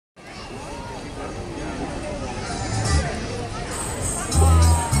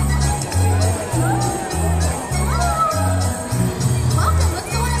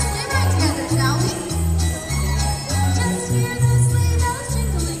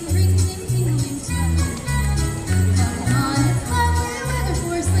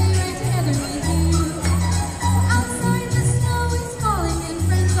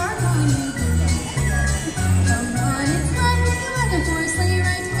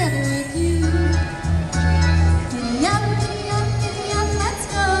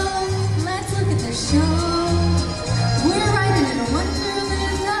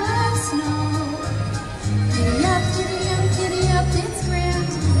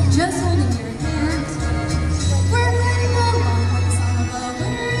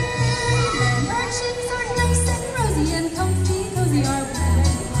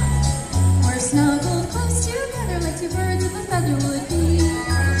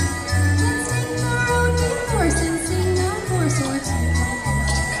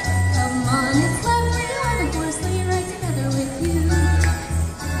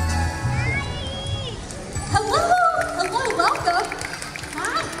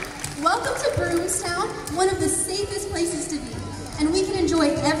Broomstown, one of the safest places to be. And we can enjoy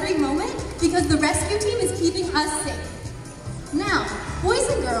every moment because the rescue team is keeping us safe. Now, boys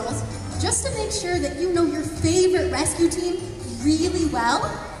and girls, just to make sure that you know your favorite rescue team really well,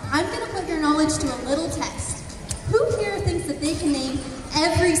 I'm going to put your knowledge to a little test. Who here thinks that they can name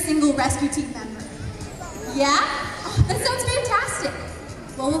every single rescue team member? Yeah? Oh, that sounds fantastic.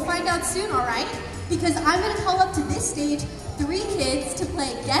 Well, we'll find out soon, all right? Because I'm going to call up to this stage 3 kids to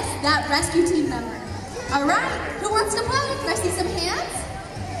play Guess That Rescue Team Member. All right, who wants to play? Can I see some hands?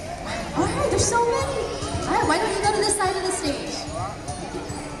 All right, there's so many. All right, why don't you go to this side of the stage?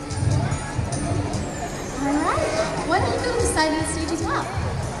 All right, why don't you go to this side of the stage as well?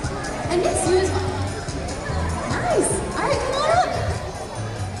 And yes, you as well. Nice. All right, come on up.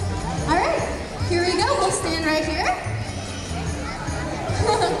 All right, here we go. We'll stand right here.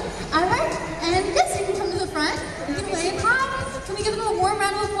 All right, and yes, you can come to the front. You can wave. Hi. Can we give them a warm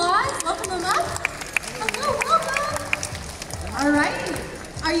round of applause? Welcome them up. Hello, welcome. All right,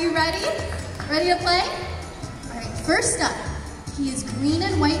 are you ready? Ready to play? All right, first up, he is green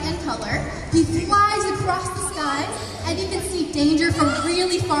and white in color. He flies across the sky, and you can see danger from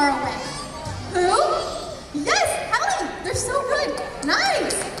really far away. Who? Yes, Helly. They're so good.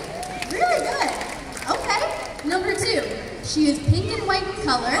 Nice. Really good. Okay, number 2. She is pink and white in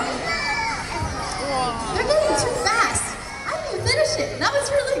color. They're getting too fast. I didn't even finish it. That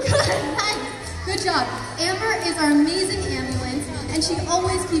was really good. Nice. Good job. Amber is our amazing ambulance, and she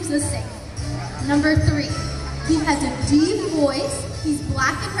always keeps us safe. Number 3. He has a deep voice. He's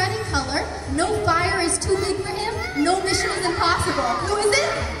black and red in color. No fire is too big for him. No mission is impossible. Who is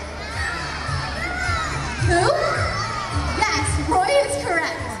it? Who? Yes, Roy is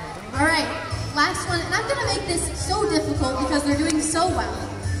correct. All right, last one. And I'm going to make this so difficult because they're doing so well.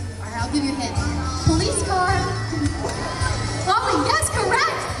 All right, I'll give you a hint. Police car. Polly, yes,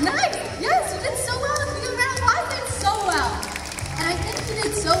 correct. Nice. Yes, you did so well. If you give a round of applause, you did so well. And I think you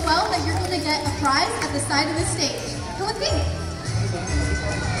did so well that you're going to get a prize at the side of the stage. Come with me.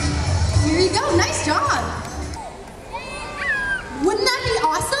 Here you go. Nice job. Wouldn't that be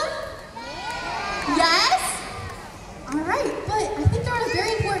awesome? Yes? All right, but I think they're on a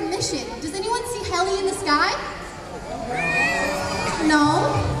very important mission. Does anyone see Helly in the sky? No?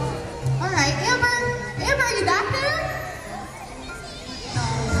 All right, Amber. Amber, are you back there? No.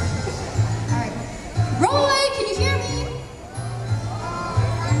 All right. Roy, can you hear me?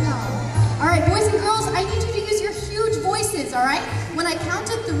 No. All right, boys and girls, I need you to use your huge voices, all right? When I count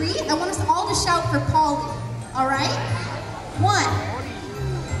to 3, I want us all to shout for Polly, all right? 1,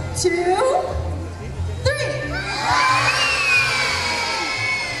 2, 3.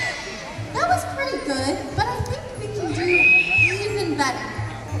 That was pretty good, but I think we can do even better.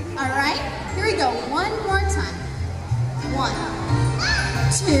 All right, here we go. One more time. 1,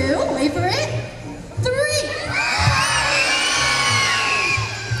 2, wait for it. 3.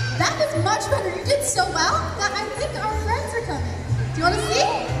 That was much better. You did so well that I think our friends are coming. Do you want to see?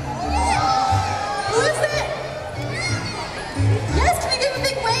 Who is it? Yes, can you give a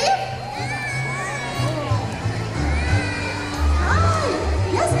big wave? Hi.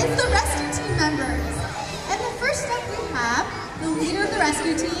 Yes, it's the rescue team members. And the first up we have the leader of the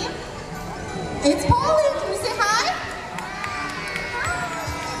rescue team. It's Polly. Can you say hi?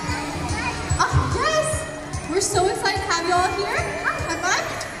 Oh, yes. We're so excited to have you all here. Hi, high five.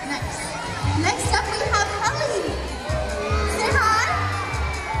 Nice. Next up we have Helly. Say hi.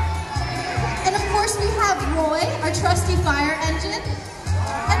 And of course we have Roy, our trusty fire engine.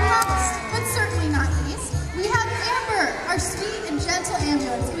 And last but certainly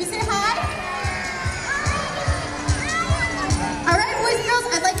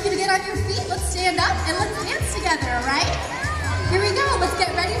get on your feet, let's stand up, and let's dance together, all right? Here we go. Let's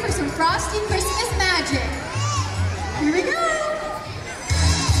get ready for some Frosty Christmas magic. Here we go.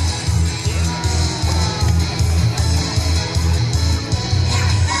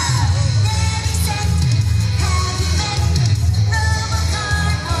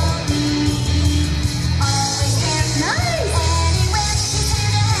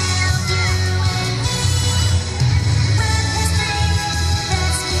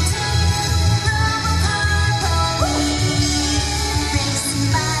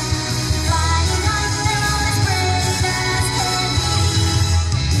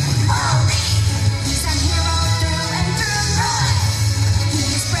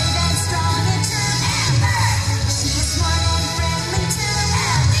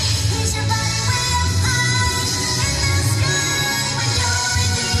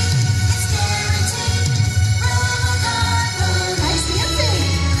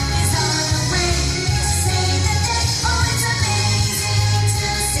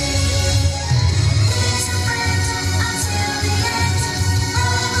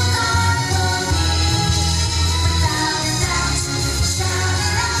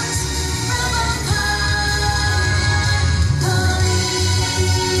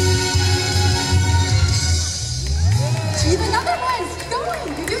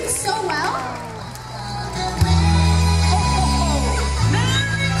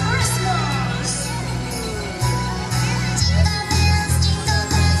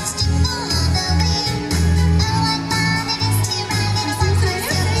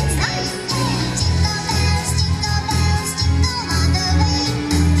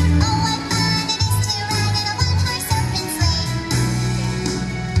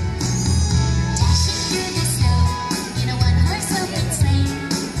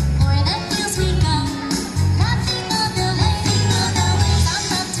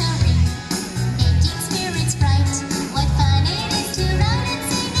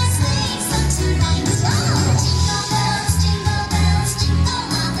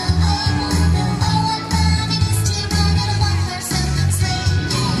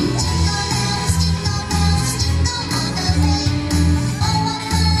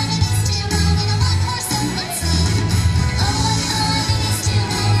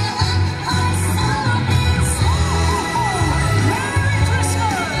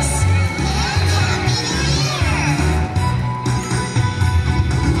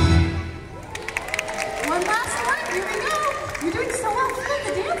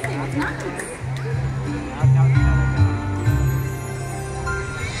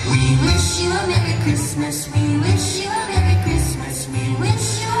 Christmas, we wish you a Merry Christmas, we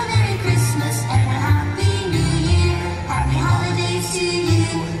wish you a Merry Christmas and a Happy New Year. Happy holidays to you,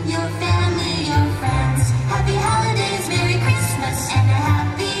 your family, your friends. Happy holidays, Merry Christmas and a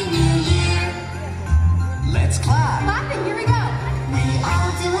Happy New Year. Let's clap. Clapping, here we go. We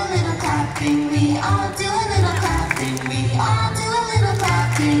all do a little clapping, we all do a little clapping, we all do a little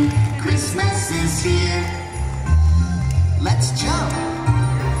clapping. Christmas is here. Let's jump.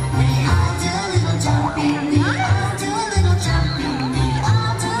 We all do a little jumping, we all do a little jumping, we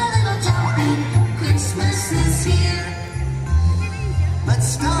all do a little jumping. Christmas is here. Let's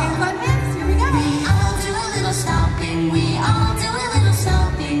stop. Fun dance, here we go. We all do a little stomping, we all do a little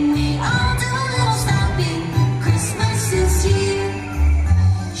stomping, we all do a little stomping. Christmas is here.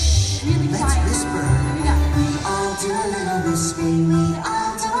 Shh, really Let's quiet. whisper. Here we go. We all do a little whispering, we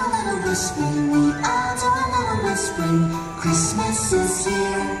all do a little whispering, we all do a little whispering. Christmas is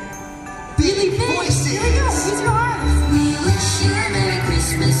here. Big voices. Here we go, use your arms. We wish you a Merry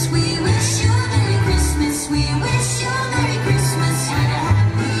Christmas, we wish you a Merry Christmas, we wish you a Merry Christmas and a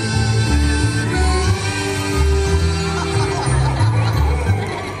Happy New Year.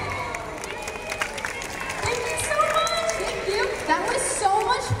 Thank you so much. Thank you. That was so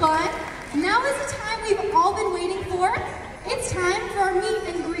much fun. Now is the time we've all been waiting for. It's time for our meet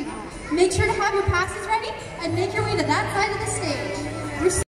and greet. Make sure to have your passes ready and make your way to that side of the stage.